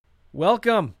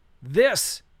Welcome.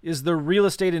 This is the Real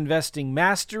Estate Investing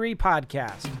Mastery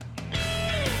Podcast.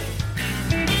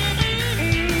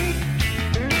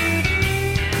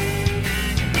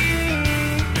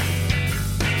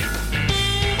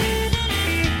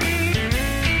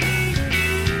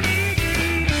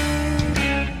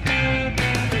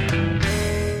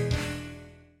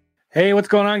 Hey, what's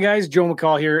going on, guys? Joe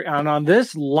McCall here. And on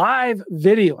this live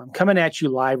video, I'm coming at you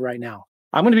live right now.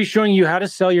 I'm going to be showing you how to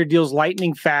sell your deals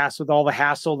lightning fast with all the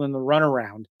hassle and the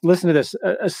runaround. Listen to this.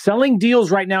 Selling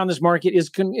deals right now in this market is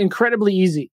incredibly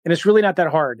easy, and it's really not that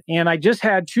hard. And I just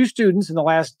had two students in the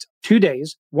last 2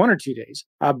 days, 1 or 2 days,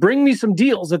 bring me some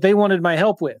deals that they wanted my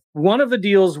help with. One of the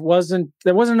deals there wasn't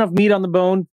enough meat on the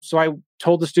bone. So I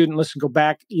told the student, listen, go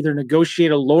back, either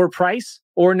negotiate a lower price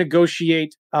or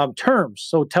negotiate terms.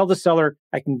 So tell the seller,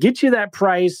 I can get you that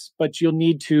price, but you'll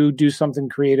need to do something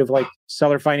creative like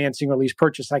seller financing or lease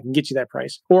purchase. I can get you that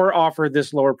price or offer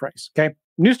this lower price. Okay.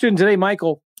 New student today,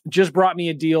 Michael, just brought me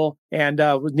a deal and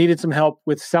needed some help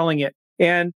with selling it.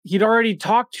 And he'd already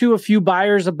talked to a few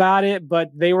buyers about it, but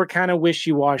they were kind of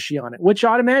wishy-washy on it, which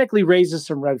automatically raises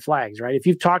some red flags, right? If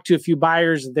you've talked to a few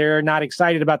buyers, they're not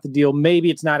excited about the deal, maybe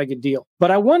it's not a good deal.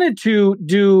 But I wanted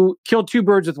to kill two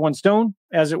birds with one stone,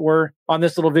 as it were, on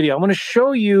this little video. I'm going to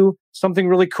show you something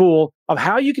really cool of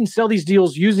how you can sell these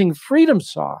deals using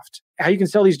FreedomSoft, how you can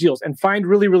sell these deals and find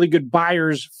really, really good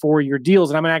buyers for your deals.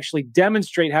 And I'm going to actually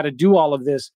demonstrate how to do all of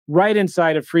this right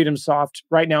inside of FreedomSoft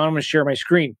right now. I'm going to share my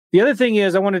screen. The other thing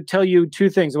is I want to tell you two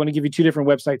things. I want to give you two different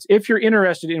websites. If you're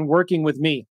interested in working with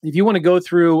me, if you want to go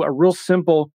through a real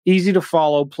simple, easy to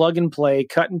follow, plug and play,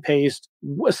 cut and paste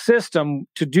system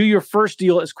to do your first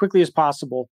deal as quickly as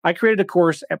possible, I created a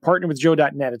course at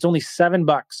partnerwithjoe.net. It's only $7.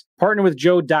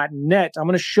 Partnerwithjoe.net. I'm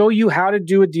going to show you how to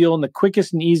do a deal in the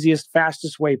quickest and easiest,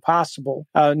 fastest way possible.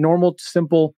 Normal,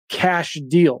 simple cash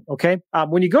deal. Okay.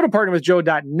 When you go to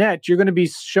partnerwithjoe.net, you're going to be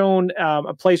shown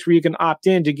a place where you can opt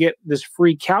in to get this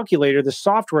free calculator, the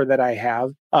software that I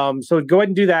have. So go ahead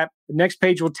and do that. The next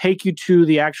page will take you to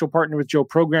the actual Partner with Joe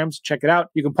programs. Check it out.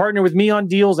 You can partner with me on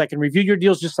deals. I can review your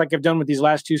deals just like I've done with these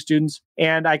last two students.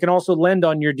 And I can also lend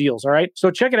on your deals. All right.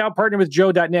 So check it out,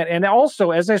 partnerwithjoe.net. And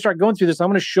also, as I start going through this, I'm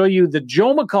going to show you the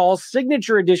Joe McCall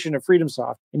signature edition of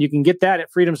FreedomSoft. And you can get that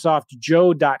at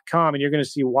freedomsoftjoe.com. And you're going to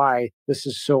see why this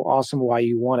is so awesome, why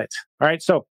you want it. All right.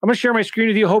 So I'm going to share my screen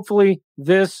with you. Hopefully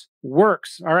this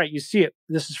works. All right. You see it.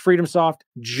 This is FreedomSoft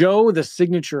Joe, the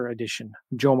signature edition,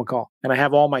 Joe McCall. And I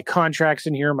have all my contracts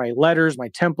in here, my letters, my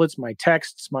templates, my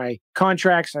texts, my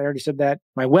contracts. I already said that.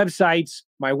 My websites,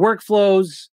 my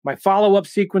workflows, my follow-up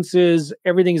sequences,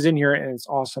 everything is in here and it's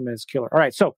awesome and it's killer. All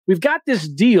right. So we've got this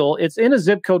deal. It's in a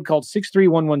zip code called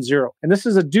 63110. And this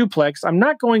is a duplex. I'm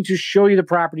not going to show you the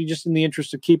property just in the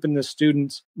interest of keeping the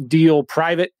student's deal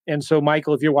private. And so,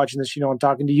 Michael, if you're watching this, you know I'm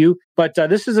talking to you. But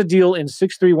this is a deal in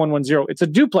 63110. It's a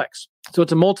duplex. So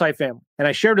it's a multifamily. And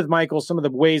I shared with Michael some of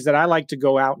the ways that I like to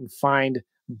go out and find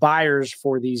buyers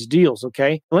for these deals.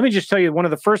 Okay. Let me just tell you, one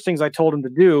of the first things I told him to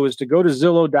do is to go to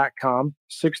Zillow.com,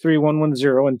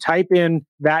 63110, and type in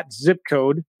that zip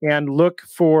code and look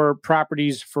for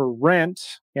properties for rent.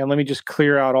 And let me just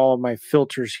clear out all of my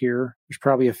filters here. There's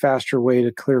probably a faster way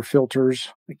to clear filters.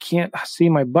 I can't see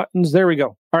my buttons. There we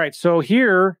go. All right. So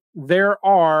here there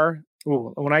are,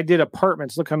 when I did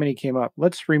apartments, look how many came up.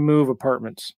 Let's remove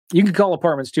apartments. You can call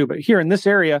apartments too, but here in this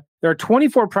area, there are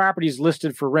 24 properties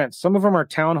listed for rent. Some of them are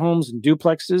townhomes and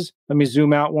duplexes. Let me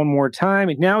zoom out one more time.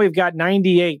 And now we've got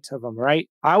 98 of them, right?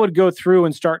 I would go through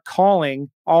and start calling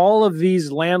all of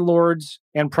these landlords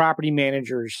and property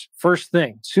managers first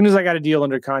thing. As soon as I got a deal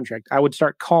under contract, I would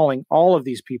start calling all of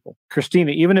these people.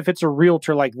 Christina, even if it's a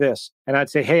realtor like this, and I'd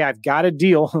say, hey, I've got a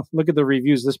deal. Look at the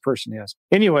reviews this person has.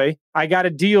 Anyway, I got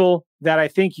a deal that I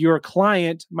think your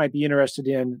client might be interested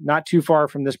in, not too far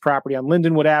from this property on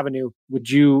Lindenwood Avenue. Would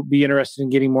you be interested in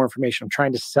getting more information? I'm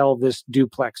trying to sell this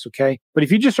duplex, okay? But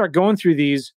if you just start going through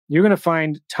these, you're going to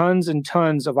find tons and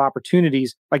tons of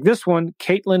opportunities. Like this one,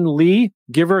 Caitlin Lee,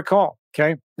 give her a call,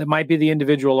 okay? That might be the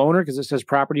individual owner because it says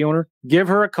property owner. Give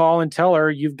her a call and tell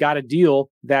her you've got a deal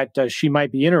that she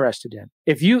might be interested in.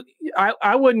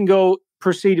 I wouldn't go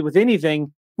proceed with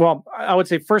anything. Well, I would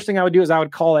say first thing I would do is I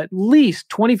would call at least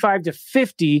 25 to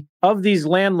 50 of these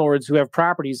landlords who have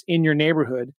properties in your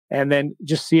neighborhood and then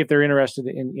just see if they're interested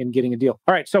in getting a deal.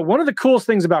 All right. So one of the coolest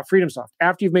things about FreedomSoft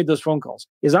after you've made those phone calls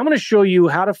is I'm going to show you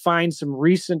how to find some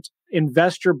recent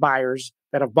investor buyers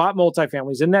that have bought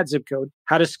multifamilies in that zip code,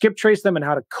 how to skip trace them and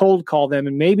how to cold call them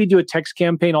and maybe do a text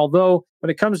campaign. Although when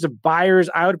it comes to buyers,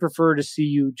 I would prefer to see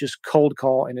you just cold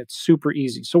call and it's super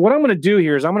easy. So what I'm going to do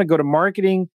here is I'm going to go to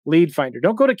Marketing Lead Finder.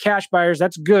 Don't go to cash buyers.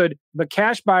 That's good. But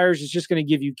cash buyers is just going to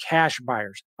give you cash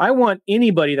buyers. I want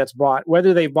anybody that's bought,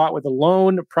 whether they bought with a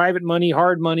loan, private money,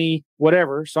 hard money,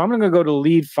 whatever. So I'm going to go to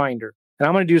Lead Finder and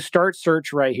I'm going to do Start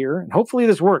Search right here. And hopefully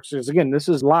this works because again, this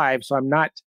is live. So I'm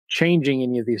not changing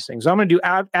any of these things. So I'm going to do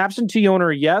absentee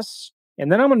owner, yes.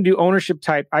 And then I'm going to do ownership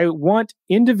type. I want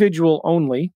individual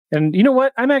only. And you know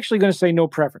what? I'm actually going to say no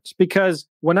preference because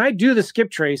when I do the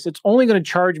skip trace, it's only going to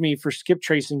charge me for skip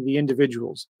tracing the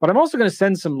individuals. But I'm also going to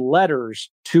send some letters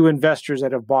to investors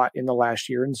that have bought in the last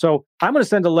year. And so I'm going to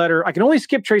send a letter. I can only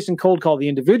skip trace and cold call the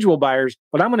individual buyers,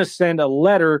 but I'm going to send a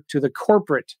letter to the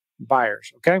corporate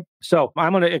buyers. Okay. So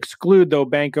I'm going to exclude though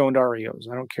bank-owned REOs.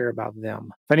 I don't care about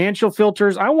them. Financial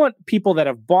filters. I want people that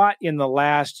have bought in the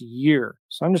last year.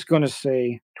 So I'm just going to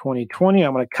say 2020.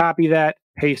 I'm going to copy that,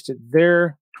 paste it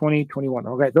there. 2021.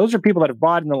 Okay. Those are people that have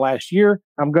bought in the last year.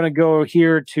 I'm going to go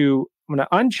here to, I'm going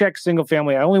to uncheck single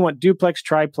family. I only want duplex,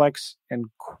 triplex, and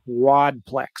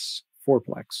quadplex,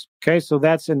 fourplex. Okay. So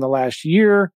that's in the last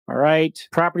year. All right.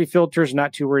 Property filters,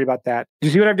 not too worried about that. Do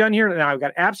you see what I've done here? Now I've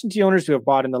got absentee owners who have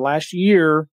bought in the last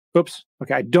year. Oops.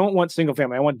 Okay. I don't want single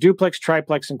family. I want duplex,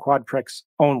 triplex, and quadplex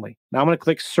only. Now I'm going to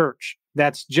click search.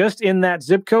 That's just in that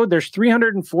zip code. There's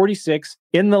 346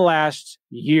 in the last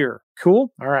year.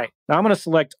 Cool. All right. Now I'm going to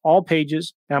select all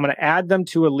pages and I'm going to add them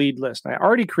to a lead list. I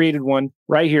already created one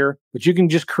right here, but you can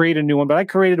just create a new one. But I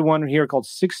created one here called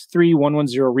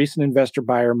 63110 Recent Investor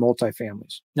Buyer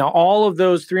Multifamilies. Now all of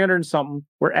those 300 and something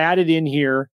were added in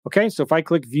here. Okay. So if I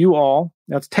click view all,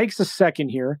 now it takes a second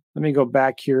here. Let me go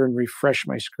back here and refresh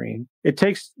my screen. It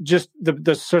takes just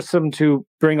the system to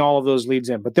bring all of those leads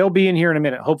in, but they'll be in here in a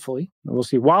minute, hopefully. We'll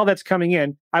see. While that's coming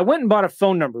in, I went and bought a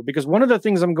phone number because one of the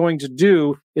things I'm going to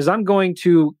do is I'm going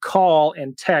to call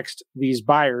and text these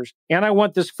buyers, and I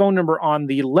want this phone number on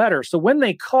the letter. So when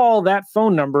they call that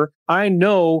phone number, I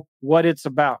know what it's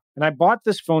about. And I bought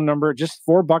this phone number just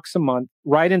 $4 a month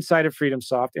right inside of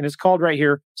FreedomSoft, and it's called right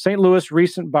here, St. Louis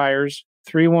Recent Buyers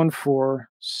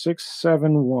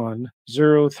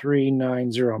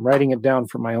 314-671-0390. I'm writing it down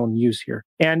for my own use here.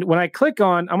 And when I click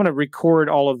on, I'm going to record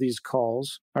all of these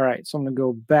calls. All right, so I'm going to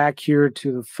go back here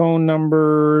to the phone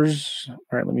numbers. All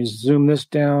right, let me zoom this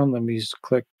down. Let me just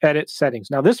click edit settings.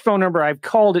 Now this phone number, I've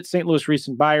called it St. Louis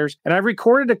Recent Buyers, and I've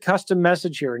recorded a custom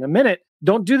message here. In a minute,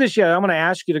 don't do this yet. I'm going to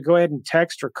ask you to go ahead and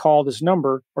text or call this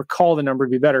number, or call the number to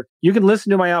be better. You can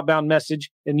listen to my outbound message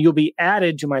and you'll be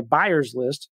added to my buyers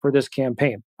list for this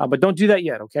campaign. But don't do that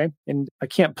yet, okay? And I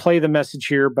can't play the message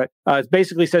here, but it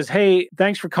basically says, hey,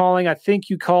 thanks for calling. I think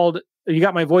you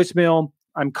got my voicemail.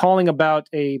 I'm calling about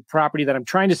a property that I'm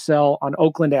trying to sell on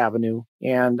Oakland Avenue.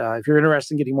 And if you're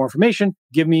interested in getting more information,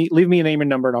 leave me a name and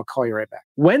number and I'll call you right back.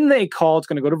 When they call, it's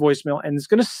going to go to voicemail and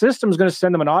system's going to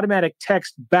send them an automatic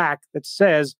text back that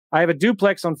says, I have a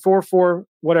duplex on 44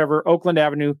 whatever Oakland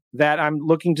Avenue that I'm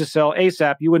looking to sell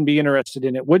ASAP. You wouldn't be interested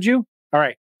in it, would you? All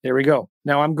right. There we go.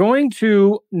 Now I'm going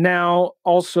to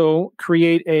also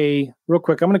create real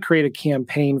quick, I'm going to create a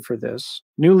campaign for this.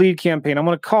 New lead campaign. I'm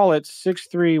going to call it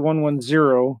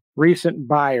 63110 Recent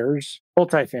Buyers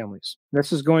Multifamilies.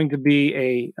 This is going to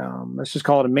be let's just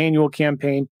call it a manual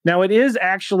campaign. Now it is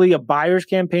actually a buyer's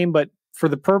campaign, but for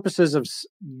the purposes of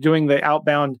doing the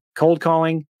outbound cold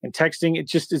calling and texting, it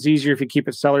just is easier if you keep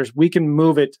it sellers. We can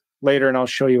move it later and I'll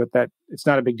show you it's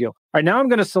not a big deal. All right, now I'm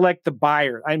going to select the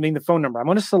phone number. I'm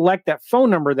going to select that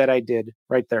phone number that I did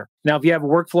right there. Now, if you have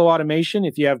workflow automation,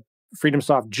 if you have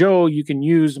FreedomSoft Joe, you can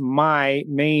use my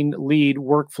main lead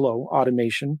workflow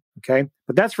automation. Okay.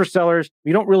 But that's for sellers.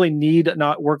 You don't really need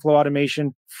not workflow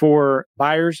automation for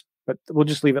buyers, but we'll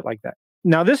just leave it like that.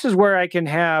 Now, this is where I can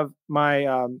have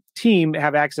my team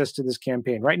have access to this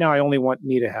campaign. Right now, I only want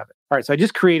me to have it. All right, so I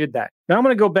just created that. Now I'm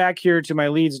going to go back here to my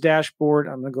leads dashboard.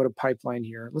 I'm going to go to pipeline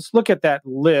here. Let's look at that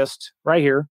list right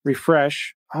here.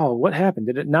 Refresh. Oh, what happened?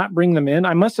 Did it not bring them in?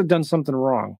 I must have done something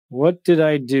wrong. What did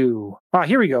I do?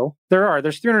 Here we go.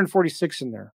 There's 346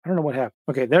 in there. I don't know what happened.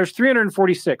 Okay, there's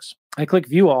 346. I click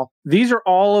view all. These are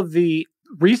all of the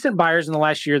recent buyers in the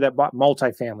last year that bought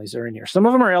multifamilies are in here. Some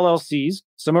of them are LLCs.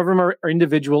 Some of them are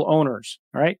individual owners.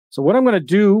 All right. So what I'm going to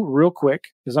do real quick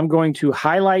is I'm going to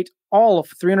highlight all of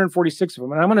 346 of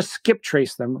them, and I'm going to skip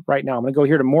trace them right now. I'm going to go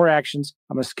here to more actions.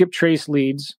 I'm going to skip trace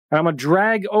leads. And I'm going to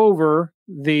drag over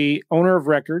the owner of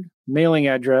record, mailing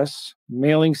address,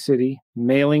 mailing city,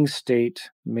 mailing state,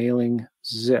 mailing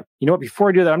zip. You know what? Before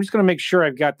I do that, I'm just going to make sure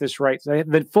I've got this right.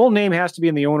 The full name has to be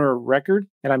in the owner of record,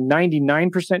 and I'm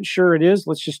 99% sure it is.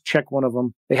 Let's just check one of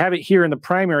them. They have it here in the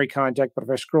primary contact, but if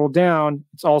I scroll down,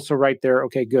 it's also right there.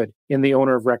 Okay, good. In the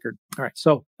owner of record. All right,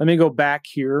 so let me go back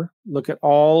here, look at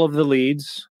all of the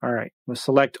leads. All right, I'm going to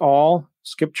select all,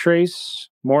 skip trace,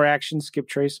 more action, skip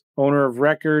trace, owner of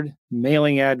record,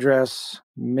 mailing address,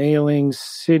 mailing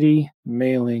city,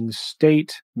 mailing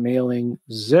state, mailing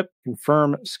zip,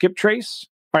 confirm, skip trace.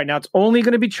 All right, now it's only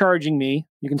going to be charging me,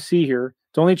 you can see here,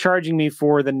 it's only charging me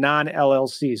for the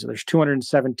non-LLCs. So there's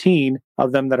 217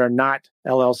 of them that are not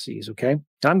LLCs, okay? And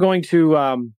I'm going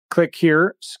to click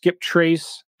here, skip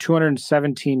trace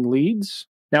 217 leads.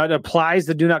 Now, it applies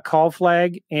the do not call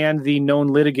flag and the known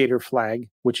litigator flag,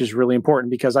 which is really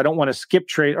important because I don't want to skip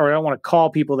trace or I don't want to call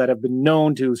people that have been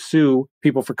known to sue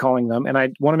people for calling them. And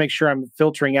I want to make sure I'm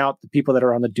filtering out the people that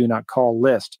are on the do not call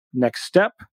list. Next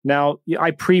step. Now,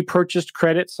 I pre-purchased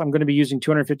credits. I'm going to be using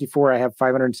 254. I have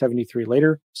 573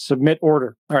 later. Submit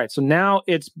order. All right. So now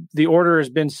the order has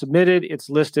been submitted. It's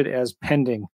listed as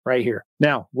pending right here.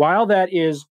 Now, while that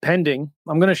is pending,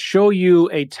 I'm going to show you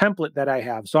a template that I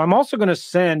have. So I'm also going to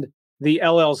send the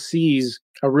LLCs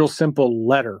a real simple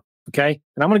letter. Okay.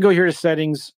 And I'm going to go here to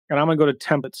settings and I'm going to go to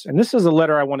templates. And this is a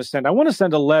letter I want to send. I want to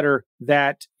send a letter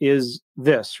that is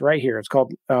this right here. It's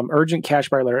called urgent cash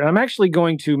buyer letter. And I'm actually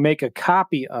going to make a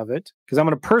copy of it because I'm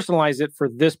going to personalize it for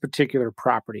this particular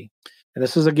property. And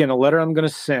this is, again, a letter I'm going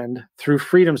to send through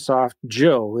FreedomSoft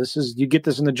Joe. You get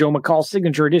this in the Joe McCall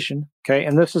signature edition. Okay.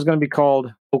 And this is going to be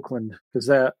called Oakland. Is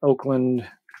that Oakland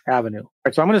Avenue? All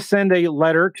right, so I'm going to send a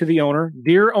letter to the owner.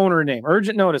 Dear owner name,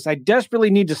 urgent notice. I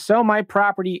desperately need to sell my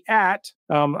property at,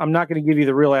 I'm not going to give you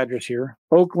the real address here,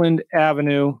 Oakland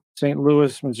Avenue, St.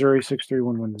 Louis, Missouri,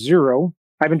 63110.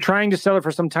 I've been trying to sell it for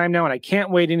some time now, and I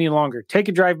can't wait any longer. Take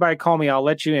a drive by, call me. I'll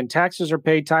let you in. Taxes are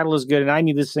paid, title is good, and I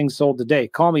need this thing sold today.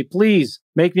 Call me, please.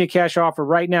 Make me a cash offer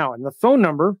right now. And the phone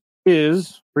number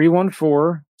is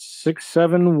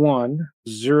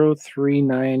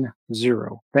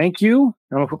 314-671-0390. Thank you.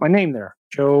 I'm going to put my name there,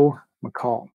 Joe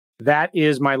McCall. That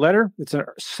is my letter. It's a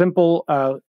simple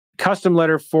custom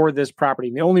letter for this property.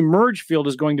 And the only merge field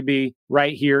is going to be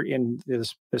right here in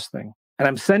this thing. And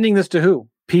I'm sending this to who?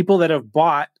 People that have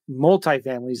bought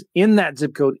multifamilies in that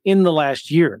zip code in the last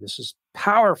year. This is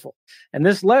powerful. And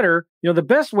this letter, the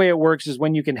best way it works is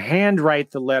when you can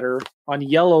handwrite the letter on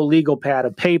yellow legal pad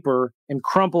of paper and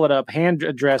crumple it up, hand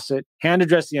address the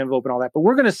envelope and all that. But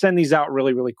we're going to send these out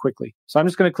really, really quickly. So I'm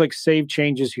just going to click Save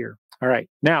Changes here. All right.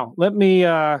 Now, let me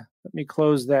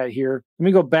close that here. Let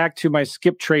me go back to my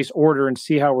skip trace order and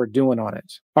see how we're doing on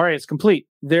it. All right, it's complete.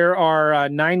 There are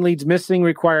 9 leads missing,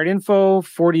 required info,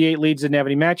 48 leads didn't have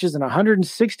any matches, and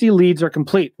 160 leads are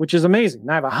complete, which is amazing.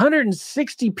 Now I have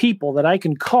 160 people that I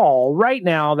can call right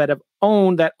now that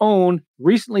own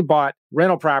recently bought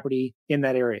rental property in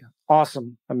that area.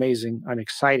 Awesome, amazing. I'm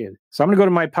excited. So I'm going to go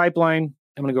to my pipeline.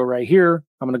 I'm going to go right here.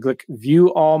 I'm going to click View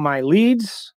All My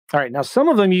Leads. All right, now some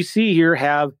of them you see here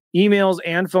have emails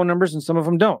and phone numbers, and some of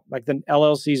them don't, like the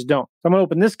LLCs don't. So I'm going to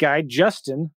open this guy,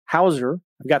 Justin Hauser.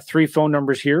 I've got 3 phone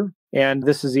numbers here, and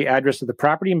this is the address of the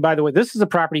property. And by the way, this is a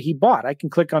property he bought. I can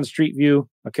click on Street View,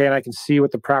 okay, and I can see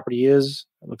what the property is.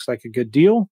 It looks like a good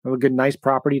deal, a good, nice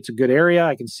property. It's a good area.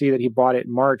 I can see that he bought it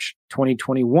in March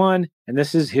 2021, and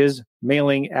this is his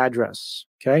mailing address,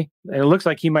 okay? And it looks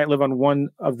like he might live on one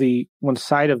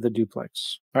side of the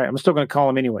duplex. All right, I'm still going to call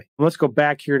him anyway. Let's go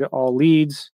back here to all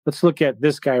leads. Let's look at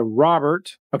this guy,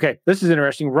 Robert. Okay, this is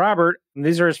interesting. Robert,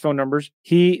 these are his phone numbers.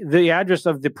 The address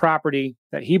of the property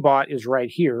that he bought is right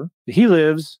here. He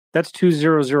lives, that's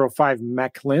 2005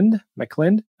 McLind.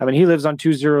 I mean, he lives on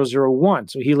 2001,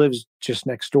 so he lives just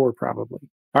next door probably.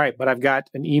 All right, but I've got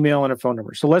an email and a phone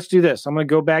number. So let's do this. I'm going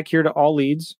to go back here to all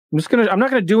leads. I'm not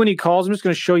going to do any calls. I'm just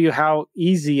going to show you how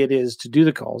easy it is to do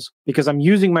the calls because I'm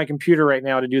using my computer right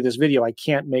now to do this video. I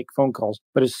can't make phone calls,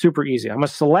 but it's super easy. I'm going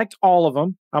to select all of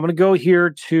them. I'm going to go here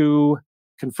to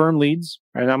confirm leads,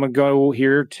 and I'm going to go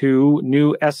here to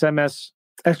new SMS.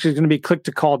 Actually, it's going to be click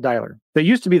to call dialer. They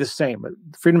used to be the same, but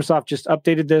FreedomSoft just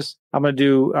updated this. I'm going to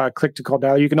do click to call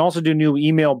dialer. You can also do new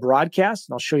email broadcasts,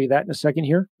 and I'll show you that in a second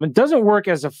here. It doesn't work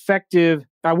as effective.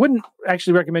 I wouldn't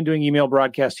actually recommend doing email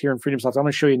broadcast here in FreedomSoft. I'm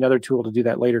going to show you another tool to do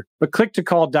that later. But click to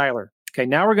call dialer. Okay,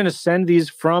 now we're going to send these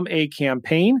from a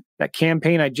campaign. That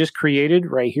campaign I just created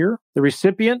right here. The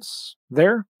recipients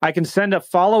there. I can send a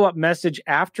follow-up message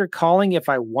after calling if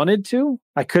I wanted to.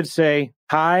 I could say,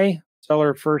 hi.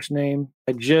 seller first name.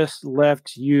 I just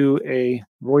left you a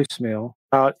voicemail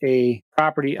about a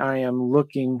property I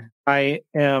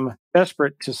am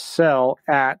desperate to sell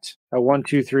at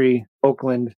 123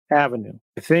 Oakland Avenue.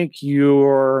 I think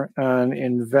you're an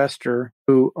investor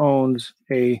who owns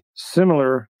a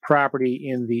similar property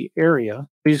in the area.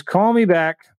 Please call me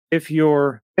back if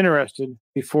you're interested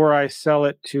before I sell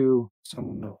it to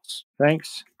someone else.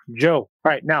 Thanks, Joe.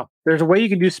 All right, now there's a way you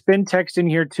can do spin text in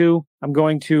here too. I'm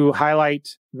going to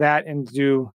highlight that and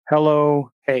do hello,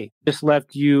 hey. Just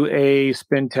left you a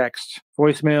spin text,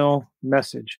 voicemail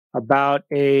message about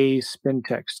a spin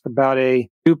text, about a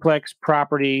duplex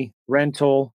property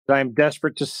rental that I'm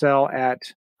desperate to sell at.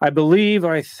 I believe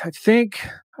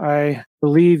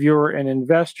you're an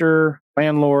investor,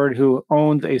 landlord who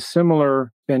owns a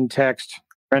similar spin text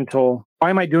rental. Why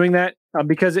am I doing that?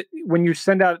 Because when you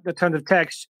send out a ton of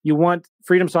text, you want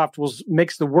FreedomSoft will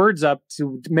mix the words up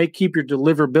to keep your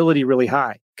deliverability really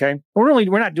high. Okay,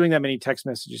 we're not doing that many text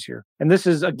messages here, and this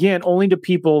is again only to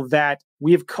people that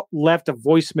we have left a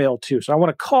voicemail to. So I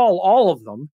want to call all of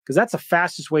them because that's the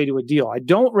fastest way to a deal. I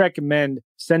don't recommend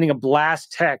sending a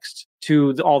blast text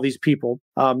to all these people.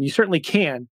 You certainly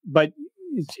can, but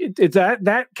it's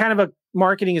that kind of a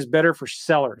marketing is better for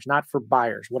sellers, not for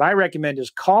buyers. What I recommend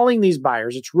is calling these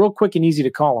buyers. It's real quick and easy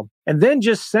to call them. And then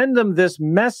just send them this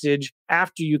message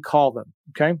after you call them.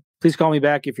 Okay. Please call me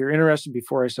back if you're interested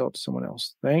before I sell it to someone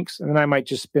else. Thanks. And then I might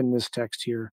just spin this text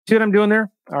here. See what I'm doing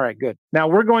there? All right, good. Now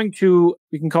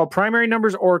we can call primary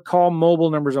numbers or call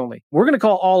mobile numbers only. We're going to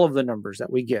call all of the numbers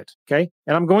that we get. Okay.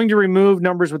 And I'm going to remove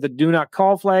numbers with the do not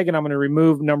call flag, and I'm going to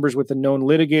remove numbers with the known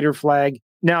litigator flag.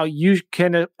 Now, you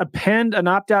can append an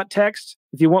opt-out text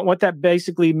if you want. What that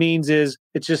basically means is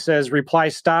it just says reply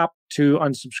stop to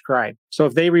unsubscribe. So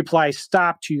if they reply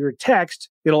stop to your text,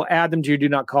 it'll add them to your do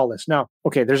not call list. Now,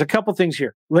 okay, there's a couple things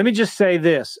here. Let me just say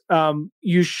this.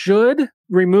 You should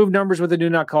remove numbers with a do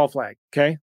not call flag.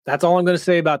 Okay. That's all I'm going to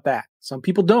say about that. Some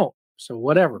people don't. So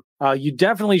whatever. You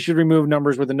definitely should remove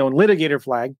numbers with a known litigator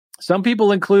flag. Some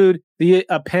people include the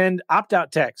append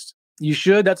opt-out text. You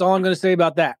should. That's all I'm going to say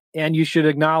about that. And you should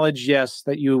acknowledge, yes,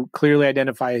 that you clearly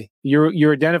identify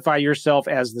yourself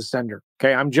as the sender.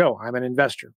 Okay, I'm Joe. I'm an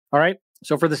investor. All right.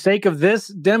 So for the sake of this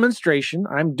demonstration,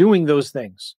 I'm doing those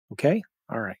things. Okay.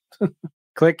 All right.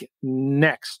 Click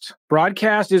next.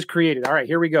 Broadcast is created. All right,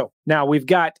 here we go. Now we've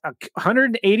got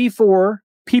 184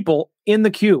 people in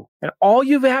the queue. And all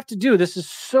you have to do, this is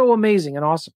so amazing and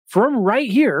awesome. From right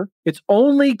here, it's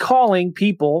only calling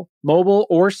people, mobile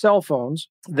or cell phones,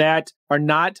 that are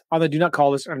not on the do not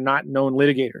call list, are not known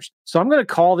litigators. So I'm going to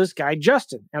call this guy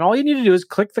Justin. And all you need to do is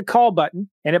click the call button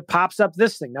and it pops up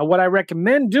this thing. Now, what I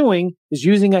recommend doing is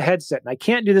using a headset. And I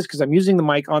can't do this because I'm using the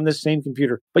mic on this same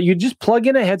computer. But you just plug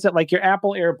in a headset like your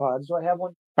Apple AirPods. Do I have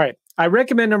one? All right. I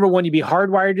recommend, number one, you be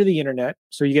hardwired to the internet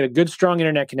so you get a good, strong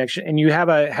internet connection, and you have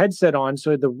a headset on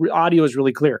so the audio is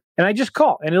really clear. And I just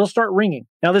call and it'll start ringing.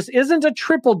 Now, this isn't a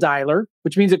triple dialer,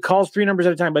 which means it calls 3 numbers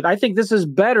at a time, but I think this is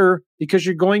better because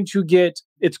you're going to get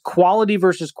its quality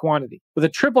versus quantity. With a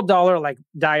triple dialer like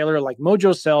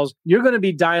Mojo sells, you're going to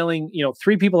be dialing,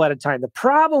 3 people at a time. The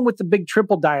problem with the big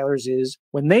triple dialers is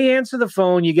when they answer the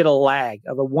phone, you get a lag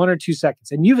of 1 or 2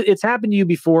 seconds. And it's happened to you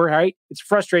before, right? It's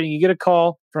frustrating. You get a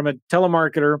call from a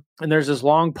telemarketer and there's this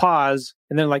long pause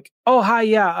and then like, oh, hi,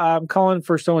 yeah, I'm calling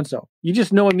for so-and-so. You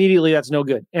just know immediately that's no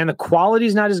good. And the quality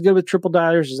is not as good with triple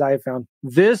dialers as I have found.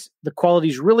 The quality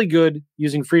is really good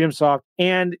using FreedomSoft,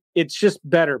 and it's just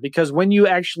better because when you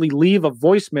actually leave a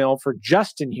voicemail for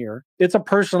Justin here, it's a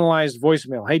personalized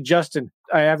voicemail. Hey, Justin,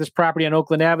 I have this property on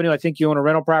Oakland Avenue. I think you own a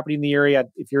rental property in the area.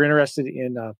 If you're interested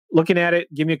in looking at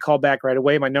it, give me a call back right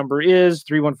away. My number is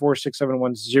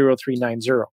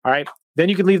 314-671-0390. All right. Then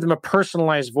you can leave them a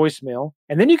personalized voicemail,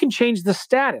 and then you can change the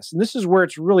status. And this is where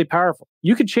it's really powerful.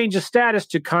 You could change the status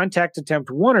to contact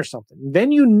attempt 1 or something. Then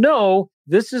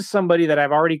this is somebody that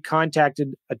I've already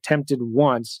attempted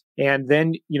once. And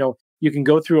then, you can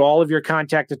go through all of your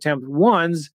contact attempt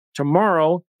 1s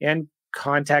tomorrow and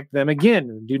contact them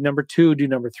again. Do number 2, do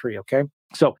number 3. Okay.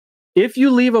 So if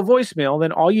you leave a voicemail,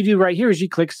 then all you do right here is you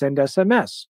click send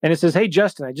SMS. And it says, hey,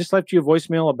 Justin, I just left you a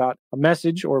voicemail about a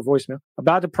message or a voicemail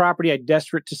about the property I'm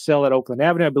desperate to sell at Oakland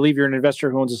Avenue. I believe you're an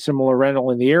investor who owns a similar rental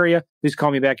in the area. Please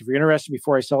call me back if you're interested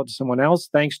before I sell it to someone else.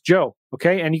 Thanks, Joe.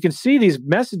 Okay. And you can see these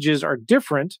messages are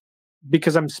different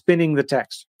because I'm spinning the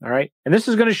text. All right. And this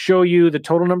is going to show you the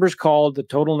total numbers called, the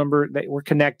total number that were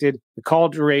connected, the call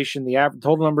duration, the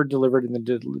total number delivered, and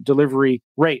the delivery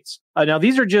rates. Now,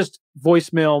 these are just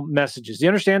voicemail messages. You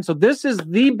understand? So this is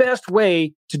the best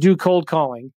way to do cold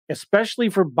calling, especially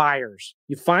for buyers.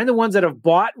 You find the ones that have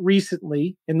bought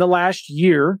recently in the last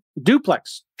year,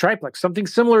 duplex, triplex, something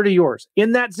similar to yours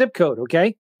in that zip code,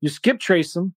 okay? You skip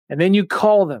trace them and then you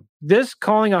call them. This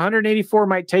calling 184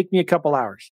 might take me a couple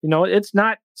hours. It's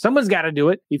not, someone's got to do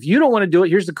it. If you don't want to do it,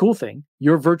 here's the cool thing.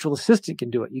 Your virtual assistant can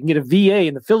do it. You can get a VA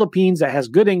in the Philippines that has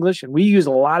good English, and we use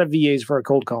a lot of VAs for our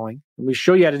cold calling. And we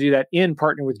show you how to do that in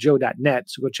partnerwithjoe.net.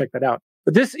 So go check that out.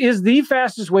 But this is the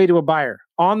fastest way to a buyer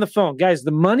on the phone. Guys,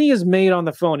 the money is made on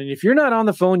the phone. And if you're not on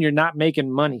the phone, you're not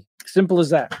making money. Simple as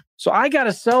that. So I got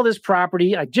to sell this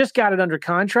property. I just got it under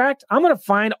contract. I'm going to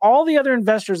find all the other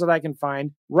investors that I can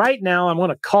find right now. I'm going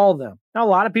to call them. Now, a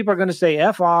lot of people are going to say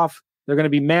F off. They're going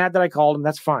to be mad that I called them.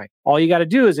 That's fine. All you got to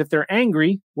do is if they're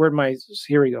angry,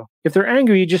 here we go. If they're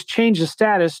angry, you just change the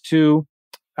status to,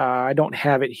 I don't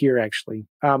have it here actually.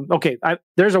 Okay,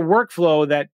 there's a workflow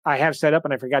that I have set up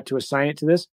and I forgot to assign it to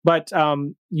this, but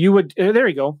you would, there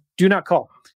you go, do not call.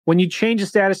 When you change the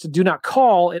status to do not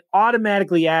call, it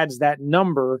automatically adds that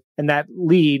number and that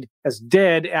lead as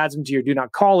dead, adds them to your do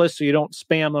not call list so you don't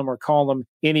spam them or call them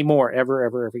anymore,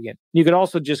 ever again. You could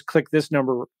also just click this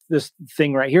number, this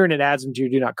thing right here, and it adds them to your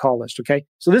do not call list, okay?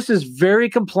 So this is very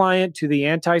compliant to the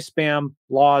anti-spam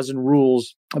laws and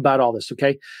rules about all this,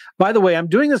 okay? By the way, I'm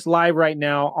doing this live right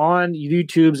now on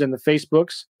YouTube's and the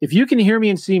Facebooks. If you can hear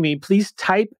me and see me, please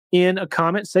type in a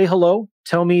comment, say hello,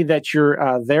 tell me that you're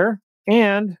there,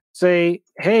 and say,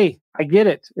 hey, I get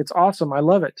it. It's awesome. I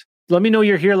love it. Let me know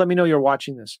you're here. Let me know you're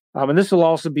watching this. And this will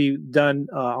also be done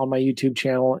on my YouTube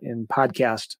channel and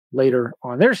podcast later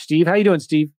on. There's Steve. How you doing,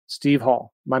 Steve? Steve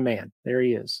Hall, my man. There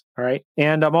he is. All right.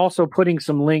 And I'm also putting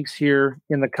some links here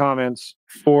in the comments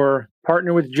for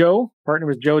Partner with Joe,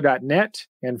 partnerwithjoe.net,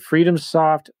 and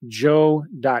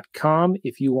freedomsoftjoe.com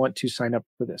if you want to sign up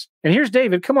for this. And here's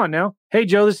David. Come on now. Hey,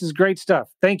 Joe, this is great stuff.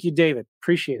 Thank you, David.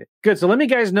 Appreciate it. Good. So let me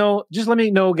know,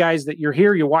 guys, that you're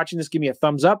here. You're watching this. Give me a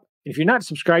thumbs up. If you're not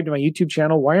subscribed to my YouTube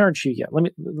channel, why aren't you yet?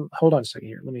 Hold on a second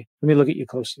here. Let me look at you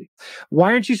closely.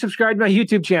 Why aren't you subscribed to my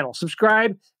YouTube channel?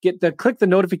 Subscribe, click the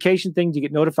notification thing to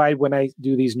get notified when I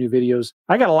do these new videos.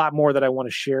 I got a lot more that I want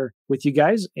to share with you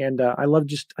guys. And I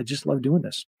just love doing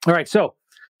this. All right. So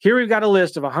here we've got a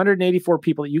list of 184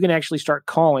 people that you can actually start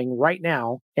calling right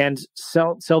now and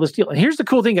sell this deal. And here's the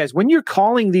cool thing, guys. When you're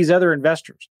calling these other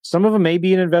investors, some of them may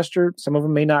be an investor, some of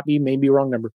them may not be, maybe a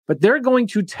wrong number, but they're going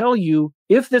to tell you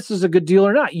if this is a good deal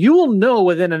or not. You will know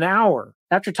within an hour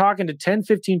after talking to 10,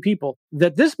 15 people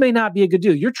that this may not be a good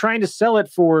deal. You're trying to sell it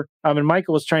for, and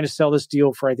Michael was trying to sell this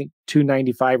deal for, I think,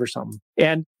 $295 or something.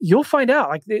 And you'll find out,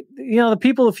 like, the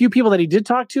few people that he did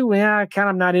talk to, kind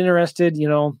of not interested,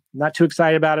 not too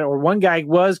excited about it. Or one guy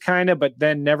was kind of, but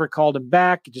then never called him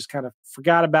back. He just kind of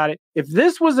forgot about it. If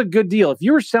this was a good deal, if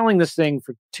you were selling this thing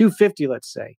for $250,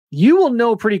 let's say, you will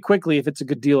know pretty quickly if it's a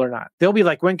good deal or not. They'll be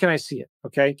like, when can I see it?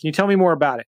 Okay. Can you tell me more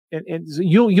about it? And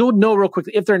you'll know real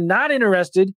quickly. If they're not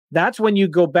interested, that's when you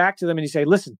go back to them and you say,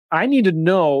 listen, I need to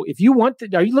know if you want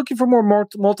are you looking for more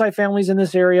multifamilies in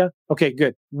this area? Okay,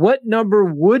 good. What number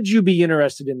would you be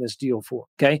interested in this deal for?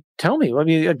 Okay, tell me.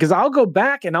 Because I'll go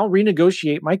back and I'll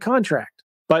renegotiate my contract.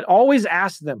 But always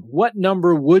ask them, what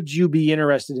number would you be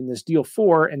interested in this deal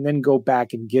for? And then go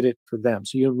back and get it for them.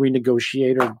 So you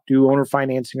renegotiate or do owner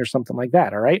financing or something like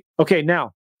that. All right. Okay,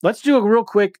 now let's do a real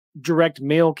quick direct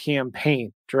mail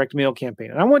campaign.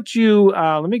 And I want you,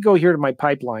 let me go here to my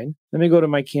pipeline. Let me go to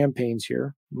my campaigns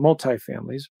here,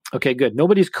 multifamilies. Okay, good.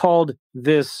 Nobody's called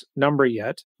this number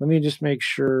yet. Let me just make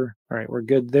sure. All right, we're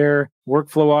good there.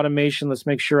 Workflow automation. Let's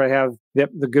make sure I have the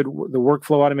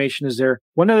workflow automation is there.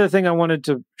 One other thing I wanted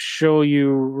to show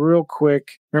you real quick.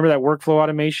 Remember that workflow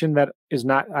automation that is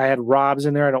not, I had Rob's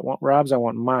in there. I don't want Rob's. I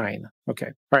want mine.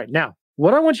 Okay. All right. Now,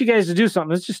 what I want you guys to do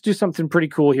let's just do something pretty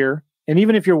cool here. And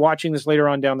even if you're watching this later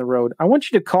on down the road, I want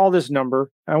you to call this number.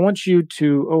 I want you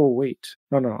to,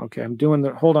 okay,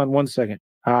 hold on one second.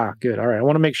 Good. All right. I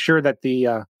want to make sure that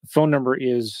the phone number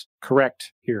is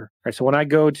correct here. All right. So when I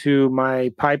go to my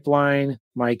pipeline,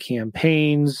 my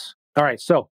campaigns. All right.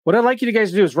 So what I'd like you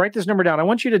guys to do is write this number down. I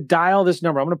want you to dial this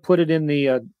number. I'm going to put it in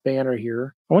the banner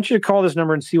here. I want you to call this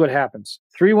number and see what happens.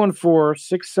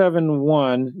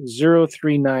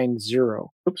 314-671-0390.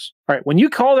 Oops. All right. When you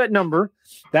call that number,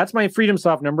 that's my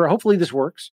FreedomSoft number. Hopefully this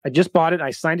works. I just bought it. I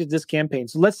signed it to this campaign.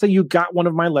 So let's say you got one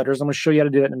of my letters. I'm going to show you how to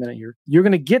do that in a minute here. You're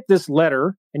going to get this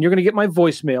letter and you're going to get my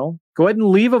voicemail. Go ahead and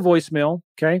leave a voicemail.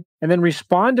 Okay. And then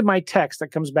respond to my text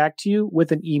that comes back to you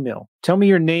with an email. Tell me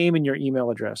your name and your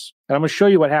email address. And I'm going to show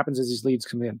you what happens as these leads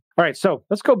come in. All All right, so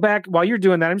let's go back. While you're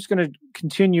doing that, I'm just going to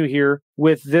continue here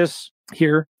with this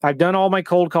here. I've done all my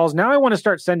cold calls. Now I want to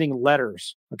start sending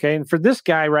letters. Okay. And for this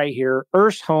guy right here,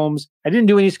 Urs Homes, I didn't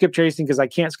do any skip tracing because I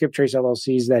can't skip trace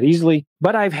LLCs that easily,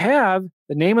 but I have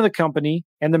the name of the company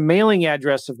and the mailing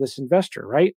address of this investor,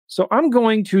 right? So I'm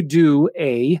going to do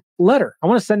a letter. I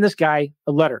want to send this guy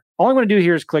a letter. All I'm going to do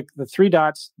here is click the 3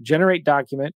 dots, generate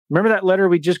document. Remember that letter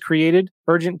we just created?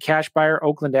 Urgent cash buyer,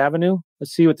 Oakland Avenue.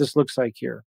 Let's see what this looks like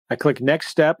here. I click next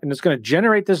step, and it's going to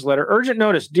generate this letter. Urgent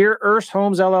notice, dear Urs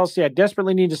Homes LLC, I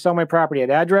desperately need to sell my property at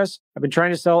address. I've been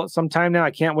trying to sell it some time now.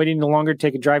 I can't wait any longer.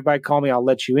 Take a drive-by, call me. I'll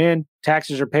let you in.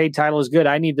 Taxes are paid. Title is good.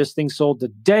 I need this thing sold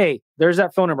today. There's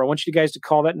that phone number. I want you guys to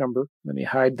call that number. Let me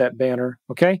hide that banner.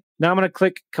 Okay. Now I'm going to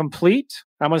click complete.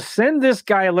 I'm going to send this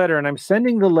guy a letter, and I'm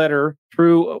sending the letter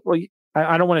through, well,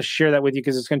 I don't want to share that with you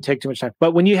because it's going to take too much time.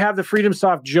 But when you have the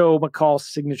FreedomSoft Joe McCall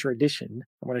Signature Edition,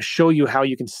 I'm going to show you how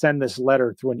you can send this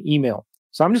letter through an email.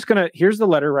 So I'm just going to, here's the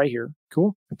letter right here.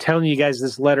 Cool. I'm telling you guys,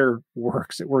 this letter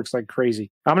works. It works like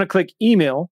crazy. I'm going to click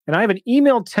email, and I have an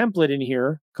email template in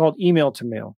here called email to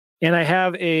mail. And I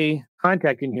have a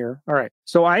contact in here. All right.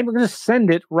 So I'm going to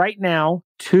send it right now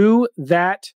to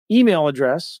that email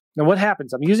address. Now what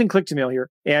happens? I'm using Click to Mail here,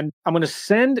 and I'm going to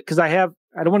send, because I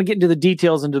don't want to get into the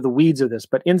details, into the weeds of this,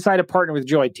 but inside a Partner with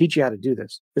Joe, I teach you how to do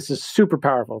this. This is super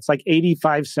powerful. It's like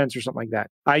 85 cents or something like that.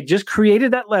 I just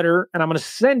created that letter, and I'm going to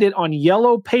send it on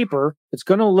yellow paper. It's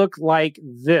going to look like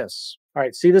this. All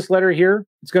right, see this letter here?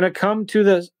 It's going to come to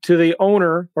the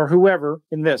owner or whoever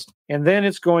in this, and then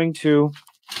it's going to,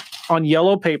 on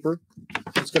yellow paper,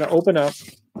 it's going to open up,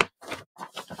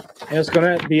 and it's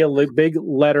going to be a big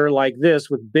letter like this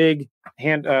with big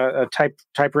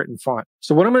typewritten font.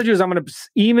 So what I'm going to do is I'm going to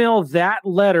email that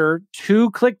letter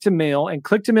to Click to Mail, and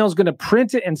Click to Mail is going to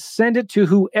print it and send it to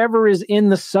whoever is in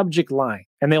the subject line.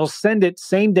 And they'll send it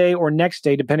same day or next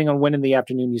day, depending on when in the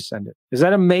afternoon you send it. Is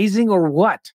that amazing or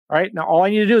what? All right. Now, all I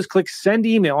need to do is click send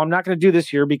email. I'm not going to do this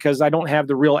here because I don't have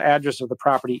the real address of the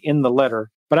property in the letter,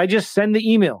 but I just send the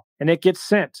email and it gets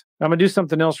sent. Now, I'm going to do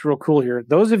something else real cool here.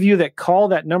 Those of you that call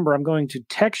that number, I'm going to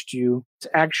text you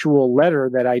this actual letter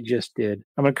that I just did.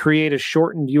 I'm going to create a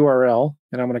shortened URL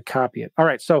and I'm going to copy it. All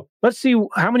right. So let's see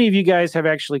how many of you guys have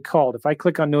actually called. If I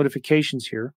click on notifications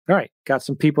here, all right, got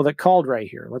some people that called right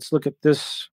here. Let's look at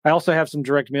this. I also have some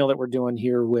direct mail that we're doing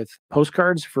here with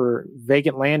postcards for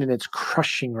vacant land, and it's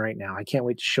crushing right now. I can't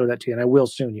wait to show that to you, and I will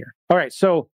soon here. All right,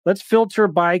 so let's filter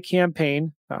by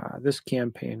campaign. This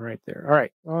campaign right there. All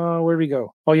right, where do we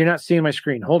go? Oh, you're not seeing my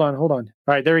screen. Hold on. All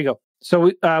right, there we go. So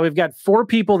we've got 4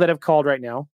 people that have called right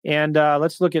now, and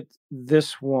let's look at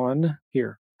this one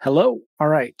here. Hello. All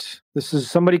right. This is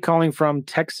somebody calling from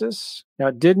Texas. Now,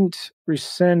 it didn't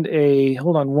resend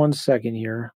hold on one second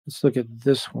here. Let's look at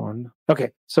this one.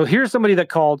 Okay. So here's somebody that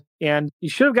called, and you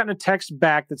should have gotten a text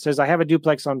back that says, I have a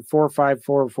duplex on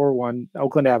 45441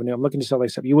 Oakland Avenue. I'm looking to sell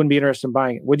this up. You wouldn't be interested in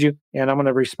buying it, would you? And I'm going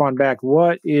to respond back.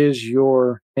 What is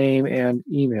your name and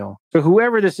email? So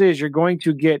whoever this is, you're going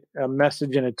to get a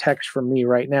message and a text from me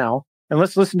right now. And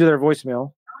let's listen to their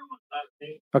voicemail.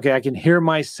 Okay, I can hear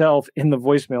myself in the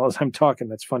voicemail as I'm talking.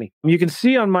 That's funny. You can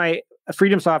see on my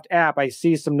FreedomSoft app, I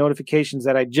see some notifications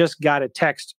that I just got a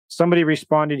text. Somebody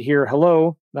responded here,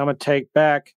 hello. Now I'm going to take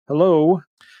back, hello.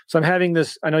 So I'm having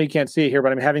this, I know you can't see it here,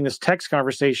 but I'm having this text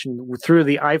conversation through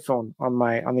the iPhone on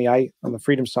the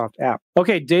FreedomSoft app.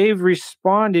 Okay, Dave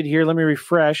responded here. Let me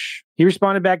refresh. He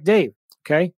responded back, Dave.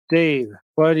 Okay, Dave,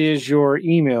 what is your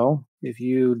email? If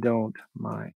you don't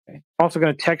mind. Okay. Also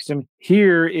going to text him.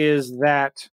 Here is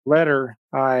that letter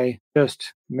I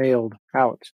just mailed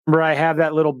out. Remember, I have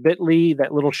that little bit.ly,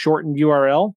 that little shortened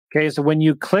URL. Okay, so when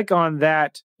you click on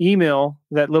that email,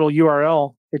 that little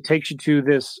URL, it takes you to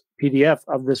this PDF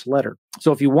of this letter.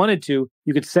 So if you wanted to,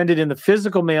 you could send it in the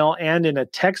physical mail and in a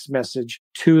text message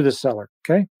to the seller.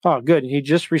 Okay. Oh, good. He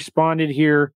just responded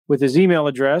here with his email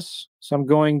address. So I'm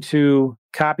going to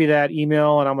copy that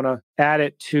email and I'm going to add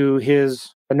it to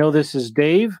I know this is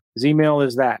Dave. His email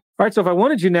is that. All right. So if I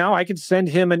wanted to now, I could send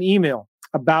him an email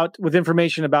with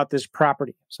information about this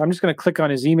property. So I'm just going to click on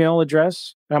his email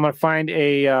address and I'm going to find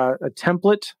a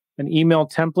template, an email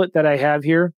template that I have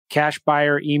here, cash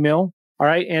buyer email. All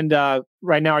right. And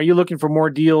right now, are you looking for more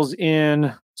deals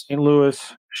in St.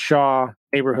 Louis, Shaw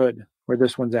neighborhood where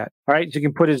this one's at? All right. So you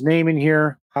can put his name in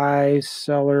here. Hi,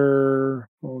 seller,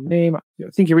 full name. I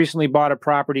think he recently bought a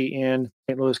property in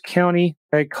St. Louis County.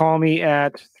 Okay, call me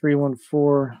at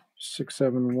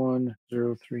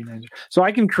 314-671-0390. So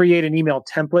I can create an email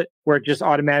template where it just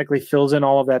automatically fills in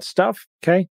all of that stuff.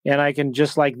 Okay. And I can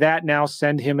just like that now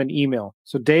send him an email.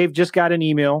 So Dave just got an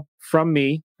email from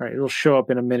me. All right. It'll show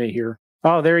up in a minute here.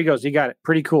 Oh, there he goes. He got it.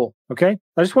 Pretty cool. Okay.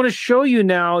 I just want to show you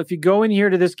now, if you go in here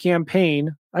to this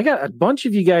campaign, I got a bunch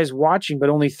of you guys watching, but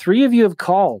only 3 of you have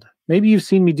called. Maybe you've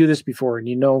seen me do this before and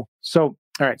you know. So,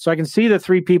 all right. So I can see the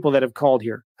 3 people that have called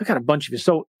here. I got a bunch of you.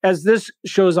 So as this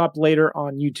shows up later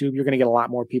on YouTube, you're going to get a lot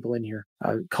more people in here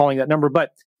calling that number.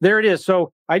 But there it is.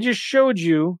 So I just showed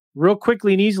you real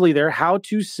quickly and easily there how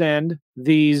to send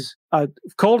these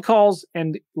cold calls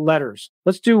and letters.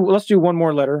 Let's do one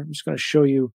more letter. I'm just going to show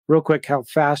you real quick how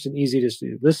fast and easy it is to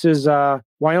do. This is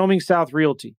Wyoming South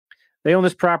Realty. They own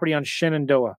this property on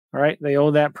Shenandoah. All right. They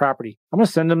own that property. I'm going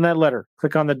to send them that letter.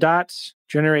 Click on the dots,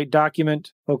 generate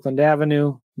document, Oakland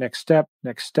Avenue, next step.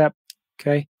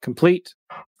 Okay. Complete.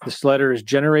 This letter is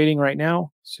generating right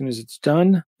now. As soon as it's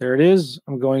done, there it is.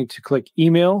 I'm going to click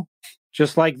email.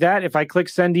 Just like that. If I click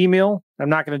send email, I'm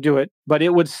not going to do it, but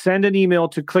it would send an email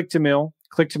to Click2Mail.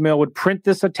 Click2Mail would print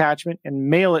this attachment and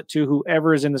mail it to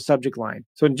whoever is in the subject line.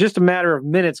 So in just a matter of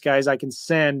minutes, guys, I can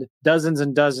send dozens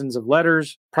and dozens of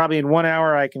letters. Probably in 1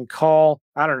 hour, I can call,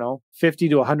 50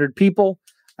 to 100 people.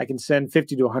 I can send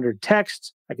 50 to 100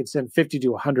 texts. I can send 50 to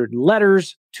 100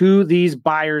 letters to these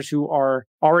buyers who are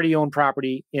already own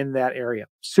property in that area.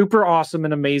 Super awesome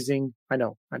and amazing. I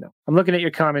know. I'm looking at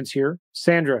your comments here.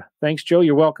 Sandra, thanks, Joe.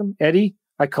 You're welcome. Eddie,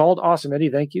 I called. Awesome, Eddie.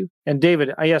 Thank you. And David,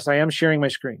 yes, I am sharing my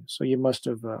screen. So you must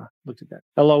have looked at that.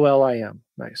 LOL, I am.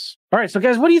 Nice. All right. So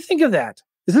guys, what do you think of that?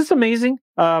 Is this amazing?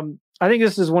 I think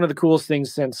this is one of the coolest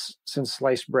things since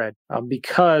sliced bread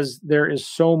because there is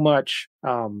so much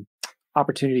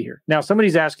opportunity here. Now,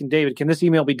 somebody's asking, David, can this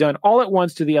email be done all at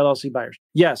once to the LLC buyers?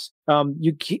 Yes.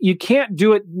 You can't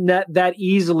do it that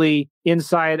easily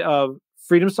inside of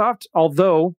FreedomSoft,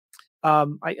 although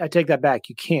I take that back.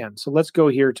 You can. So let's go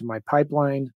here to my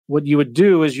pipeline. What you would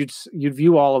do is you'd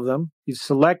view all of them. You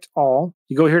select all.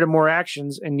 You go here to more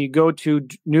actions and you go to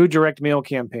new direct mail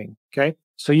campaign. Okay.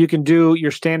 So you can do your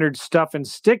standard stuff and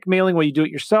stick mailing where you do it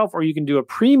yourself, or you can do a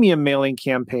premium mailing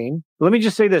campaign. Let me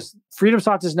just say this.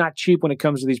 FreedomSoft is not cheap when it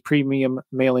comes to these premium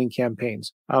mailing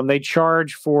campaigns. They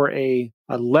charge for a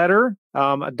letter,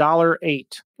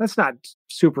 $1.08. That's not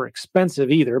super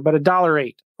expensive either, but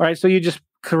 $1.08. All right. So you just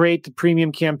create the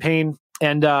premium campaign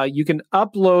and you can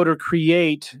upload or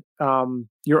create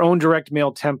your own direct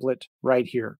mail template right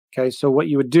here. Okay, so what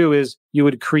you would do is you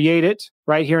would create it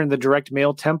right here in the direct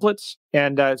mail templates,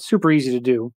 and it's super easy to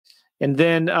do. And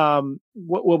then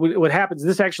what happens,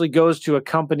 this actually goes to a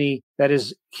company that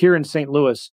is here in St.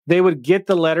 Louis. They would get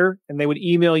the letter and they would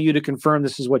email you to confirm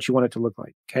this is what you want it to look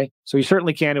like. Okay, so you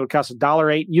certainly can. It would cost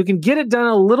 $1.08. You can get it done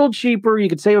a little cheaper. You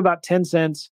could save about 10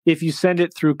 cents if you send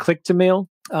it through Click2Mail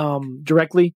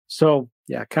directly. So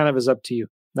yeah, kind of is up to you.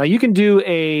 Now you can do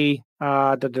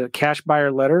the cash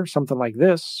buyer letter, something like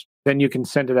this. Then you can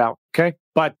send it out. Okay.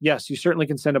 But yes, you certainly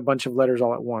can send a bunch of letters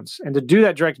all at once. And to do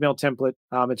that direct mail template,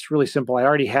 it's really simple. I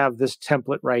already have this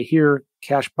template right here,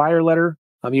 cash buyer letter.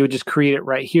 You would just create it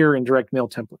right here in direct mail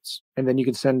templates. And then you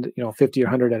can send, 50 or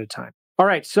 100 at a time. All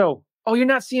right. So, you're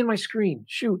not seeing my screen.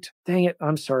 Shoot. Dang it.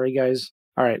 I'm sorry, guys.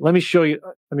 All right. Let me show you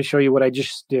what I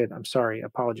just did. I'm sorry. I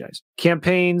apologize.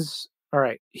 Campaigns. All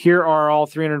right. Here are all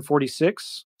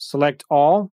 346. Select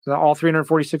all. So all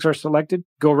 346 are selected.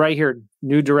 Go right here,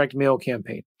 new direct mail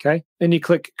campaign. Okay. Then you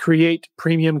click create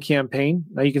premium campaign.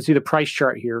 Now you can see the price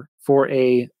chart here for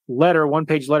a letter,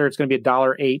 1-page letter. It's going to be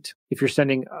 $1.08 if you're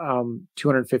sending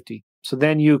 250. So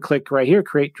then you click right here,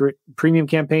 create premium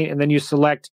campaign, and then you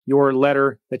select your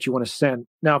letter that you want to send.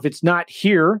 Now, if it's not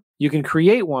here, you can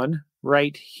create one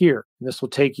right here. And this will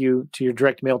take you to your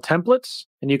direct mail templates,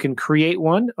 and you can create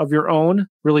one of your own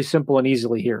really simple and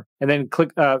easily here. And then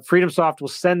click FreedomSoft will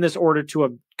send this order to a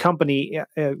company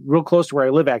real close to where I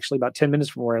live, actually about 10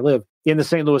 minutes from where I live in the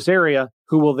St. Louis area,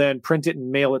 who will then print it and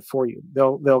mail it for you.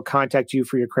 They'll contact you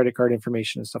for your credit card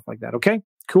information and stuff like that. Okay,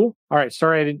 cool. All right.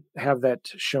 Sorry, I didn't have that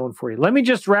shown for you. Let me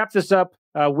just wrap this up.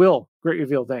 Will, great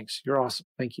reveal. Thanks. You're awesome.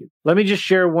 Thank you. Let me just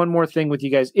share one more thing with you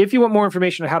guys. If you want more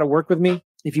information on how to work with me,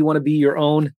 if you want to be your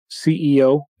own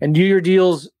CEO and do your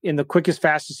deals in the quickest,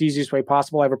 fastest, easiest way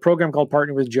possible, I have a program called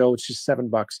Partner with Joe. It's just $7.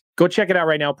 Go check it out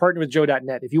right now,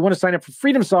 partnerwithjoe.net. If you want to sign up for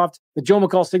FreedomSoft, the Joe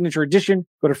McCall Signature Edition,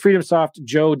 go to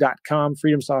freedomsoftjoe.com,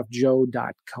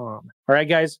 freedomsoftjoe.com. All right,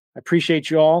 guys, I appreciate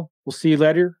you all. We'll see you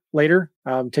later.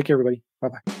 Take care, everybody.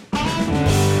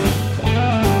 Bye-bye.